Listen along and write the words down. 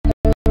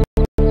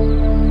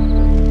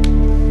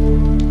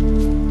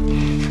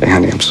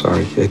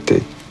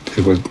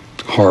It was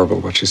horrible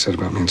what she said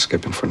about me and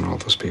Skip in front of all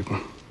those people.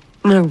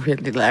 No,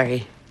 really,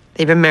 Larry.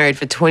 They've been married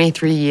for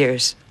 23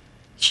 years.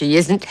 She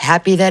isn't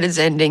happy that it's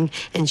ending,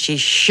 and she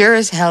sure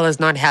as hell is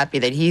not happy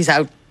that he's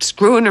out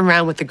screwing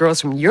around with the girls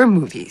from your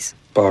movies.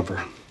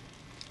 Barbara,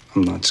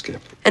 I'm not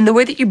Skip. And the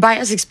way that you buy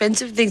us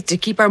expensive things to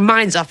keep our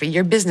minds off of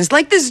your business,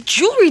 like this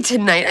jewelry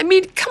tonight. I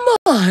mean, come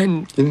on.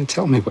 You didn't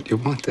tell me what you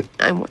wanted.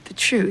 I want the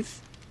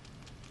truth.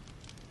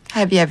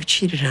 Have you ever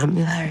cheated on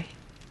me, Larry?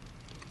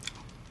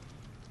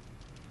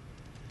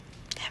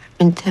 Ever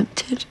been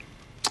tempted?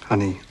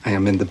 Honey, I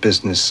am in the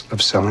business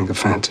of selling a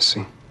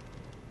fantasy.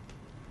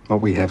 What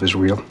we have is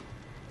real.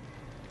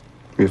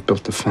 We have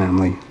built a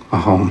family, a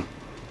home,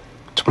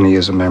 20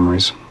 years of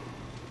memories.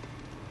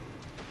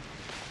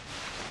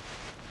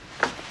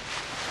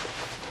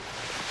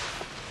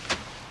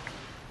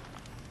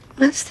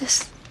 What's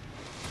this?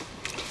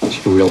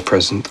 It's your real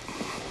present.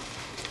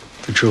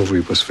 The jewelry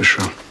was for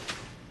show.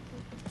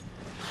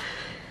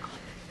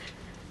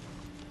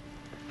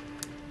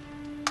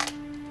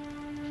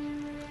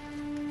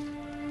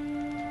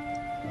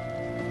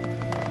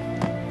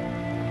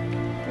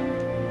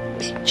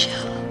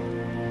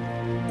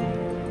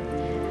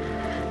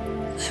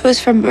 It was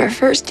from our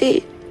first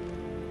date.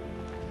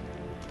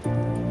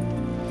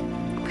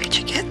 Where'd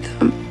you get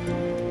them?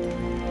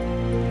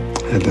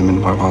 I had them in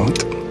my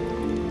wallet.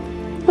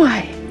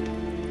 Why?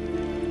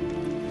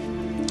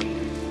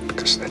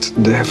 Because that's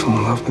the day I fell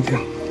in love with you.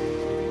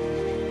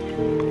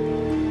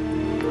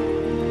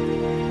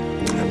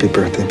 Happy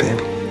birthday,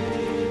 baby.